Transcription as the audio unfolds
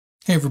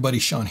Hey everybody,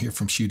 Sean here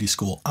from Shootie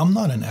School. I'm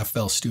not an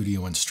FL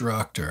Studio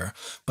instructor,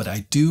 but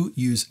I do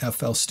use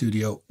FL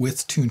Studio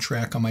with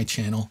Toontrack on my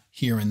channel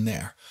here and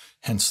there,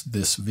 hence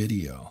this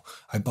video.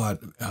 I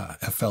bought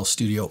FL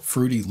Studio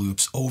Fruity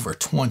Loops over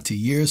 20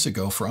 years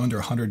ago for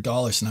under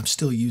 $100, and I'm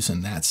still using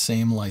that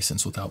same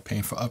license without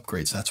paying for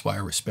upgrades. That's why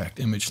I respect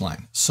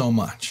ImageLine so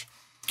much.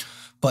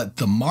 But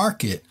the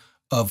market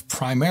of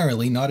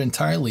primarily, not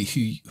entirely,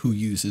 who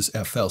uses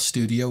FL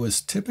Studio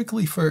is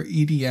typically for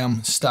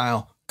EDM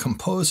style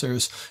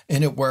composers,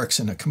 and it works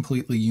in a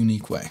completely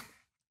unique way,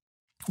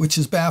 which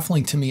is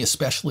baffling to me,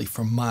 especially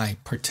for my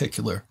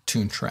particular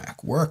Toontrack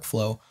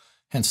workflow,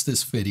 hence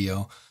this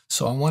video.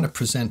 So I want to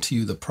present to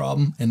you the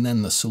problem and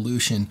then the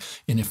solution.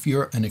 And if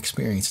you're an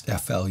experienced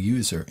FL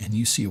user and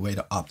you see a way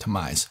to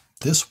optimize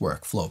this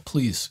workflow,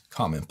 please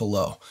comment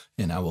below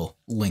and I will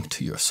link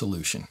to your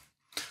solution.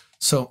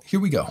 So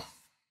here we go.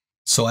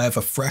 So I have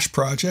a fresh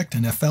project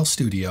in FL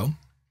Studio.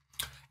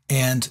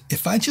 And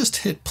if I just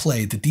hit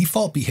play, the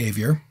default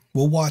behavior,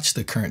 we'll watch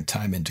the current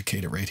time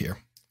indicator right here.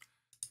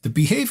 The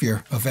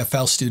behavior of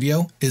FL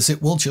Studio is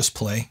it will just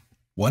play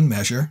one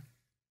measure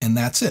and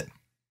that's it,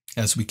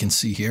 as we can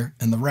see here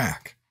in the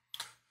rack.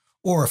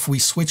 Or if we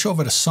switch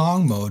over to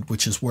song mode,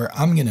 which is where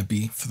I'm going to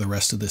be for the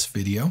rest of this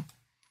video,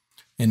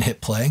 and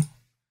hit play,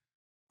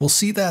 we'll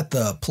see that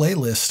the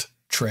playlist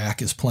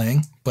track is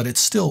playing, but it's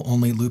still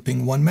only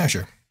looping one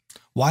measure.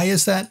 Why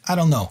is that? I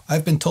don't know.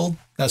 I've been told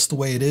that's the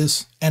way it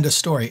is. End of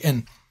story.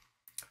 And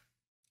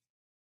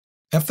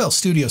FL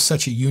Studio is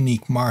such a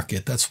unique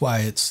market. That's why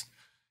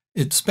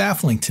it's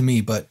baffling to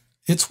me, but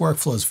its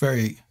workflow is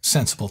very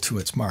sensible to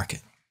its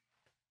market.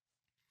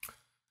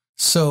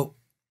 So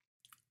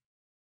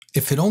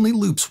if it only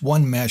loops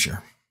one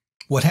measure,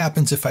 what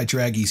happens if I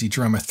drag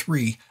EZdrummer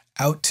 3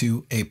 out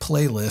to a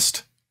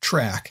playlist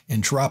track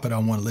and drop it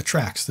on one of the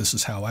tracks? This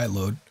is how I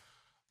load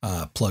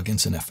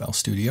plugins in FL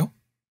Studio.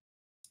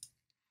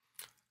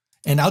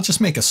 And I'll just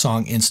make a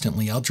song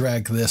instantly. I'll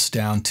drag this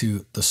down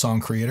to the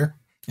song creator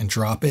and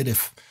drop it.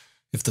 If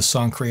the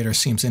song creator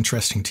seems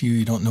interesting to you,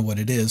 you don't know what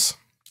it is,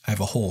 I have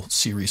a whole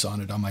series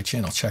on it on my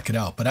channel. Check it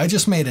out. But I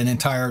just made an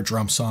entire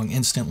drum song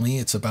instantly.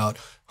 It's about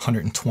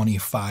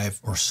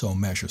 125 or so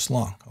measures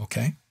long,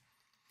 okay?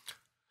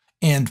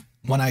 And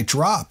when I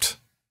dropped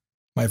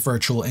my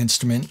virtual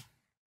instrument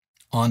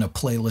on a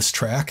playlist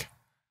track,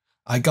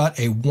 I got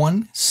a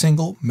one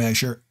single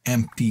measure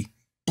empty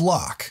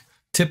block.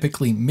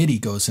 Typically, MIDI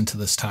goes into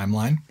this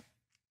timeline,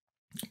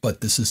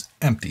 but this is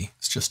empty.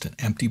 It's just an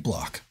empty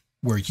block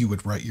where you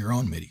would write your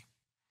own MIDI.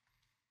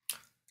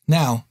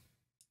 Now,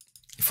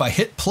 if I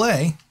hit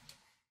play,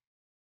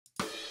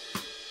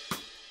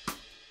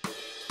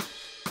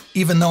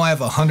 even though I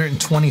have a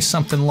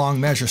 120-something long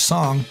measure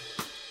song,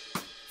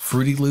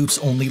 Fruity Loops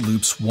only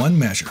loops one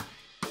measure.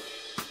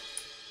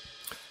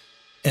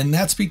 And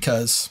that's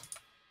because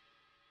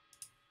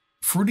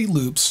Fruity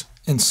Loops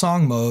in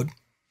song mode,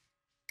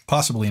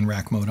 possibly in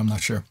rack mode, I'm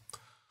not sure,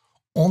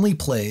 only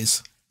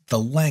plays the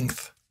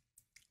length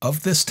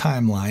of this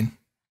timeline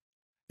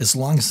as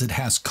long as it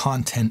has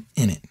content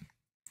in it.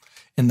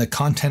 And the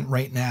content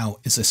right now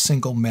is a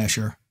single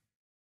measure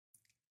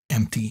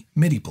empty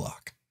MIDI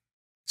block.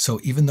 So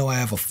even though I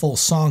have a full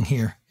song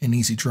here in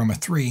EZdrummer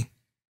 3,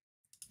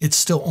 it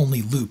still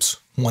only loops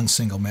one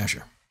single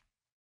measure.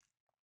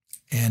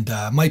 And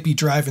might be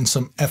driving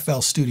some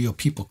FL Studio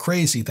people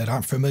crazy that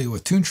aren't familiar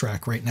with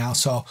Toontrack right now,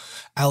 so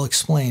I'll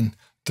explain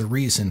the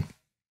reason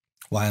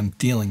why I'm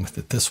dealing with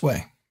it this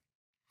way.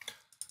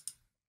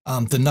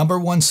 The number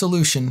one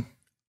solution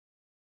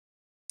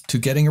to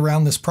getting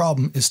around this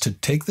problem is to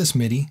take this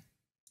MIDI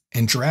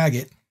and drag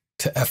it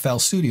to FL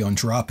Studio and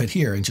drop it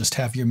here and just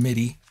have your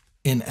MIDI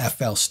in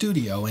FL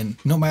Studio. And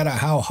no matter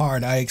how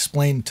hard I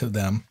explain to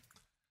them,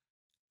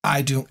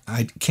 I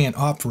can't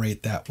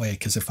operate that way,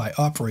 because if I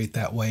operate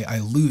that way, I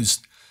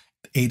lose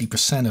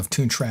 80% of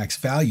Toontrack's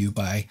value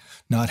by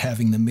not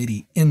having the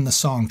MIDI in the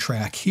song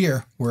track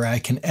here, where I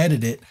can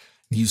edit it,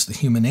 use the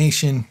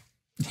humanization,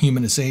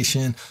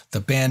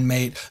 the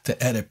bandmate,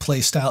 the edit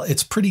playstyle.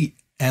 It's pretty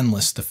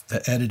endless,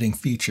 the editing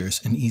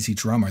features in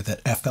EZdrummer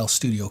that FL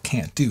Studio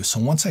can't do. So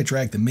once I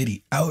drag the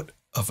MIDI out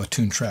of a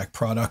Toontrack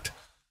product,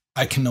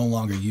 I can no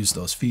longer use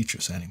those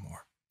features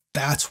anymore.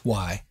 That's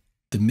why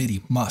the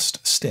MIDI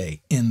must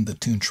stay in the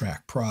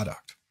Toontrack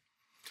product.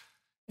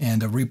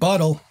 And a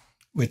rebuttal,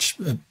 which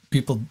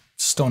people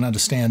just don't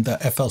understand, the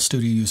FL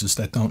Studio users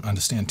that don't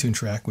understand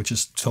Toontrack, which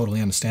is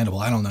totally understandable.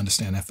 I don't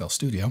understand FL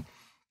Studio.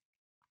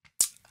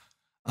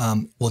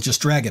 Well,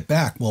 just drag it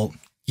back. Well,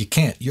 you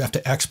can't. You have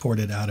to export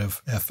it out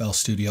of FL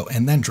Studio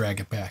and then drag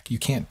it back. You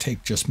can't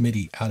take just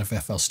MIDI out of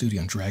FL Studio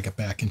and drag it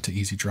back into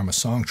EZdrummer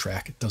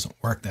Songtrack. It doesn't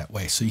work that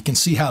way. So you can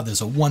see how there's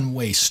a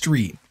one-way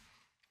street.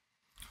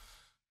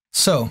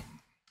 So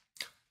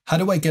how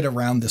do I get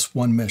around this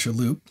one measure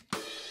loop?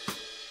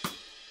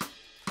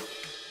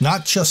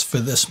 Not just for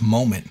this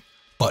moment,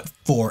 but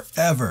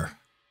forever.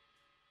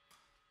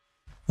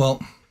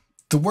 Well,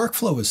 the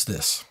workflow is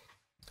this.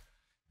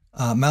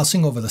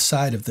 Mousing over the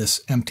side of this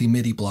empty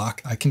MIDI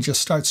block, I can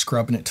just start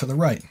scrubbing it to the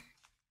right.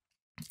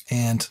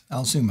 And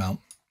I'll zoom out.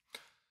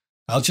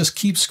 I'll just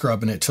keep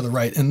scrubbing it to the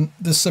right. And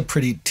this is a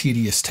pretty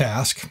tedious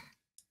task.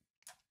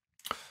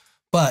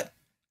 But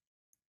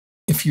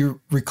if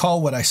you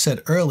recall what I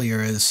said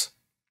earlier is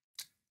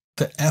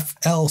the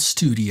FL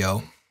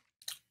Studio,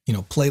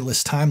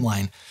 playlist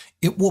timeline,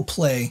 it will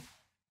play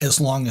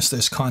as long as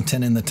there's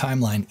content in the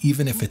timeline,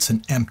 even if it's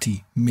an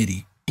empty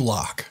MIDI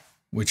block,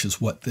 which is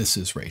what this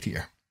is right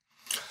here.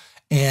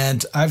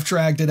 And I've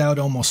dragged it out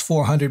almost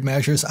 400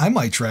 measures. I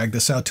might drag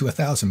this out to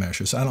 1,000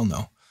 measures. I don't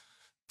know.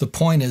 The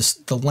point is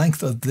the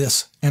length of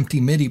this empty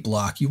MIDI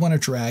block, you want to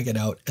drag it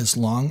out as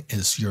long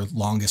as your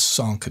longest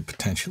song could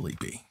potentially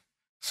be.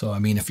 So, I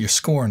mean, if you're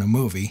scoring a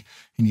movie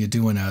and you're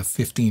doing a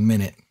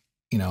 15-minute,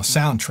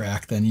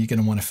 soundtrack, then you're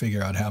going to want to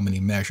figure out how many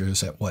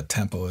measures at what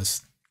tempo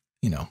is,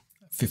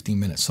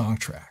 15-minute song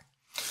track.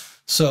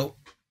 So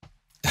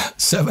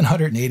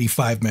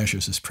 785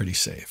 measures is pretty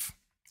safe.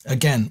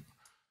 Again,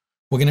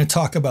 we're going to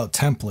talk about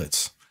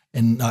templates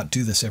and not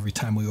do this every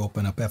time we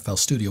open up FL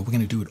Studio. We're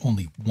going to do it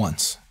only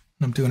once.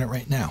 And I'm doing it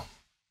right now.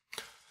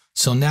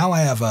 So now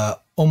I have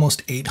a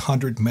almost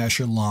 800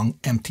 measure long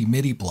empty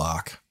MIDI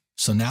block.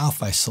 So now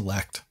if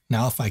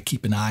I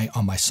keep an eye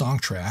on my song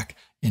track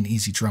in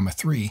EZdrummer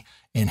 3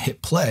 and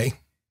hit play,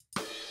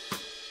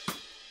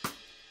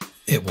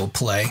 it will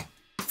play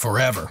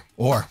forever,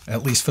 or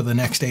at least for the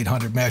next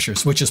 800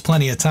 measures, which is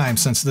plenty of time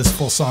since this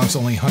full song's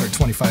only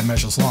 125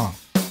 measures long.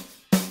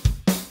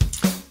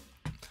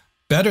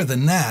 Better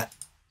than that,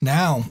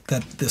 now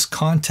that this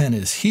content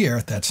is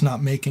here, that's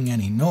not making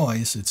any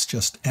noise, it's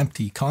just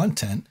empty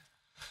content,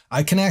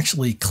 I can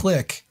actually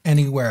click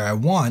anywhere I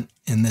want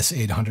in this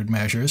 800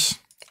 measures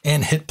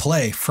and hit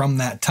play from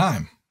that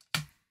time,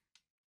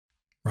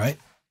 right?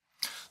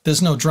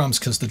 There's no drums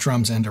because the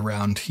drums end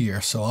around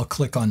here. So I'll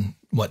click on,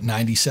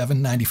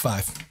 97,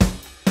 95.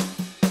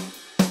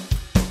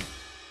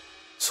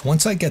 So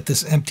once I get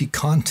this empty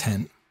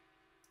content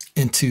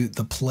into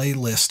the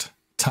playlist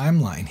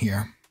timeline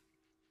here,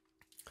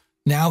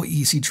 now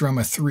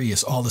EZdrummer 3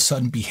 is all of a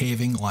sudden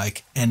behaving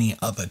like any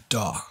other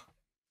DAW.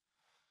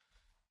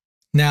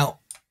 Now,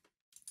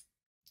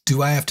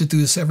 do I have to do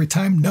this every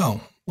time?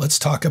 No. Let's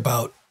talk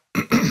about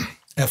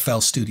FL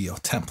Studio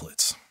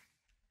templates.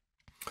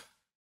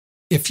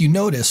 If you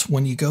notice,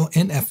 when you go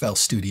in FL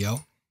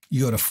Studio,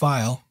 you go to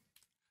File,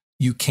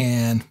 you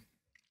can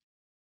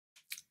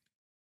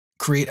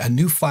create a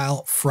new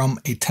file from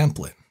a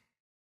template.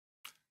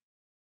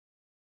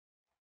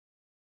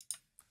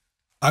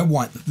 I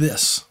want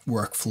this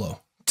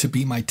workflow to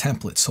be my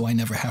template so I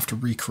never have to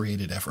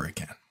recreate it ever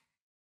again.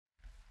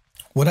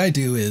 What I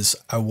do is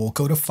I will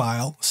go to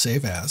File,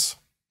 Save As,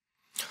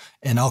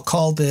 and I'll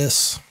call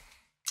this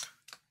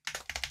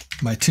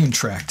my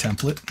Toontrack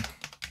template.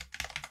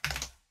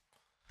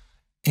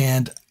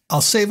 And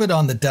I'll save it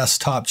on the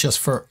desktop just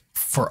for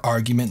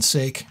argument's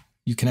sake.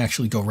 You can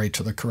actually go right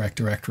to the correct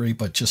directory,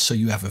 but just so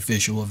you have a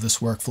visual of this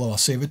workflow, I'll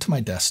save it to my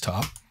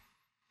desktop.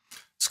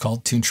 It's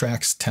called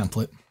Toontrack's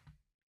template.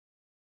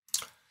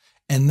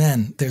 And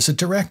then there's a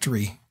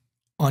directory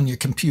on your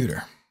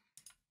computer.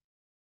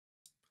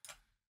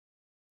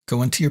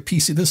 Go into your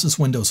PC. This is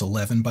Windows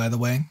 11, by the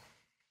way.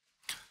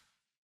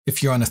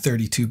 If you're on a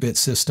 32-bit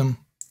system,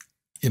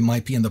 it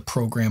might be in the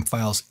program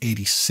files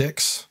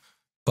 86,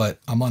 but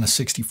I'm on a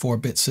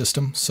 64-bit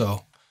system.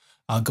 So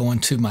I'll go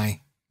into my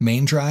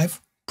main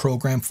drive,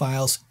 program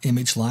files,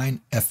 image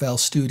line, FL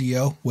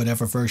Studio,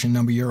 whatever version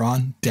number you're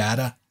on,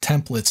 data,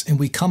 templates, and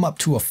we come up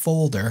to a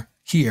folder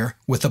here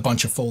with a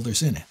bunch of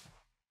folders in it.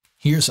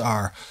 Here's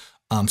our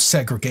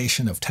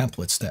segregation of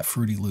templates that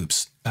Fruity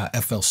Loops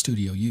FL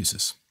Studio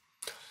uses.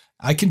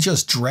 I can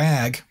just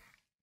drag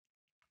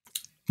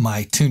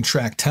my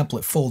Toontrack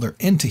template folder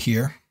into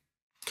here,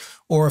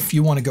 or if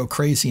you want to go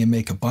crazy and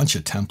make a bunch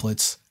of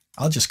templates,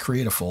 I'll just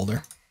create a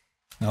folder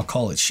and I'll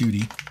call it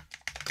Shootie.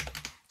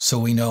 So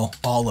we know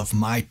all of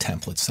my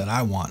templates that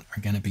I want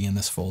are going to be in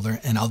this folder,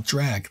 and I'll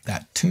drag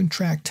that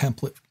Toontrack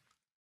template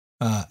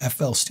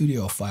FL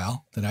Studio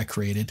file that I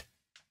created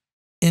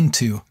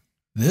into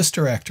this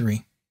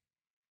directory,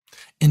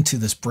 into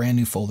this brand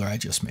new folder I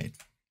just made.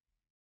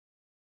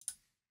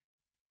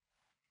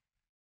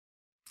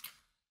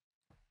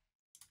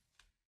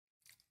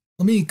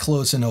 Let me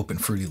close and open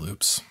Fruity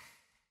Loops.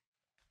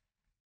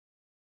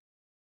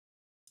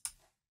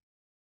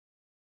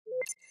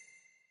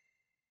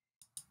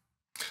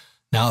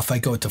 Now if I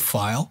go to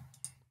File,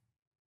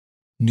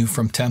 New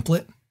from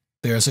Template,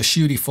 there's a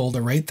Shootie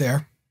folder right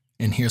there.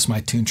 And here's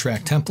my Toontrack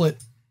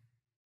template.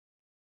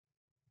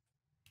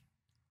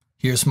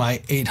 Here's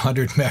my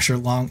 800 measure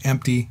long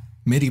empty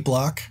MIDI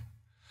block.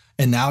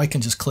 And now I can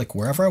just click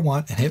wherever I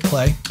want and hit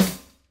play,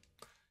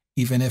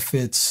 even if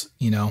it's,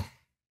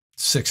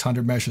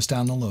 600 measures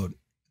down the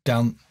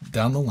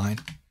line.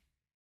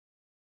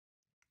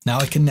 Now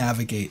I can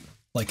navigate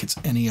like it's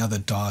any other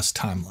DAW's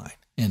timeline.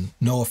 And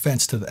no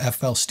offense to the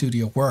FL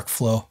Studio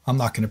workflow, I'm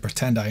not going to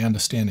pretend I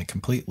understand it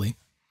completely.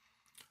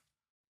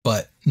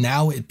 But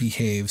now it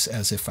behaves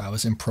as if I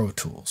was in Pro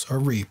Tools or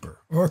Reaper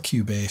or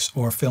Cubase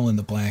or fill in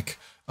the blank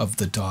of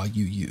the DAW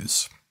you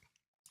use.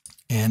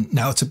 And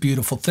now it's a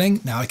beautiful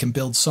thing. Now I can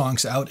build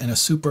songs out in a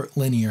super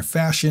linear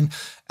fashion,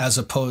 as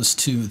opposed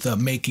to the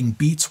making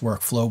beats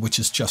workflow, which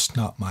is just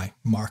not my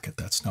market.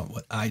 That's not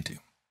what I do.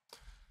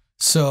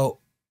 So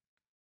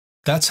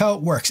that's how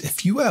it works.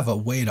 If you have a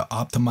way to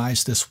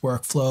optimize this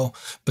workflow,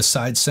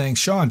 besides saying,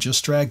 Sean,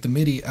 just drag the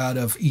MIDI out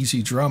of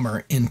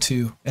EZdrummer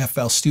into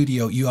FL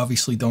Studio, you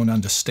obviously don't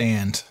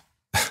understand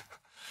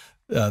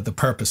the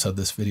purpose of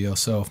this video.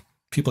 So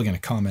people are going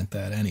to comment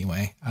that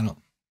anyway.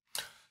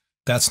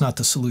 That's not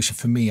the solution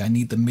for me. I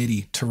need the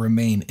MIDI to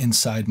remain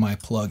inside my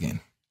plugin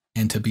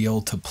and to be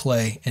able to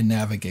play and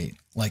navigate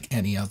like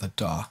any other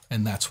DAW.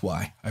 And that's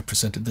why I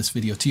presented this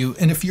video to you.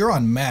 And if you're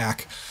on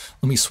Mac,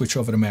 let me switch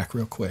over to Mac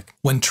real quick.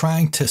 When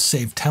trying to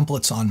save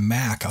templates on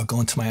Mac, I'll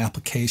go into my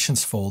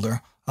applications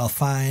folder. I'll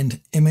find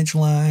image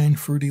line,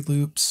 Fruity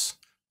Loops,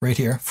 right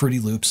here, Fruity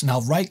Loops. And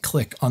I'll right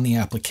click on the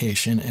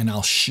application and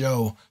I'll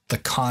show the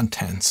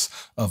contents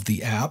of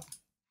the app.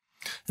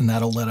 And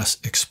that'll let us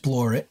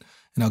explore it.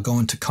 And I'll go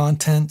into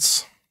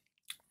Contents,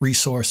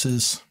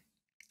 Resources,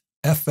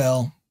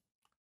 FL,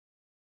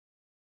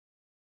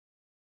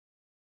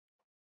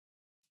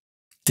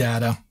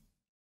 Data,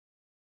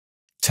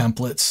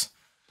 Templates,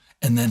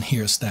 and then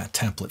here's that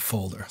template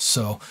folder.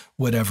 So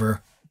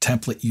whatever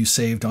template you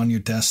saved on your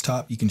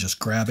desktop, you can just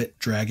grab it,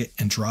 drag it,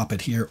 and drop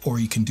it here. Or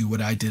you can do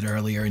what I did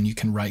earlier, and you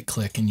can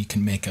right-click and you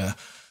can make a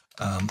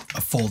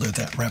folder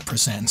that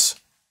represents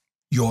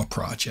your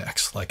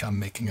projects. Like I'm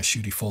making a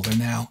Shootie folder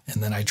now,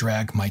 and then I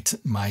drag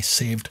my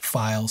saved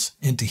files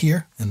into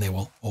here, and they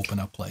will open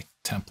up like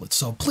templates.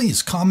 So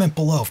please comment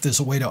below if there's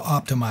a way to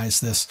optimize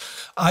this.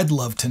 I'd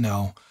love to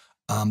know.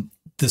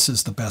 This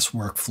is the best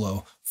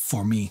workflow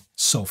for me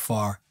so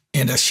far.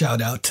 And a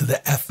shout out to the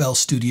FL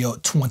Studio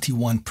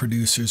 21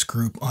 producers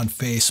group on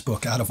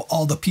Facebook. Out of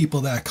all the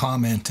people that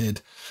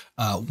commented,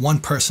 one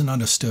person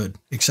understood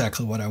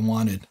exactly what I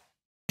wanted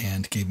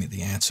and gave me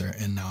the answer.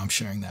 And now I'm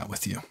sharing that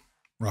with you.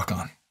 Rock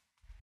on.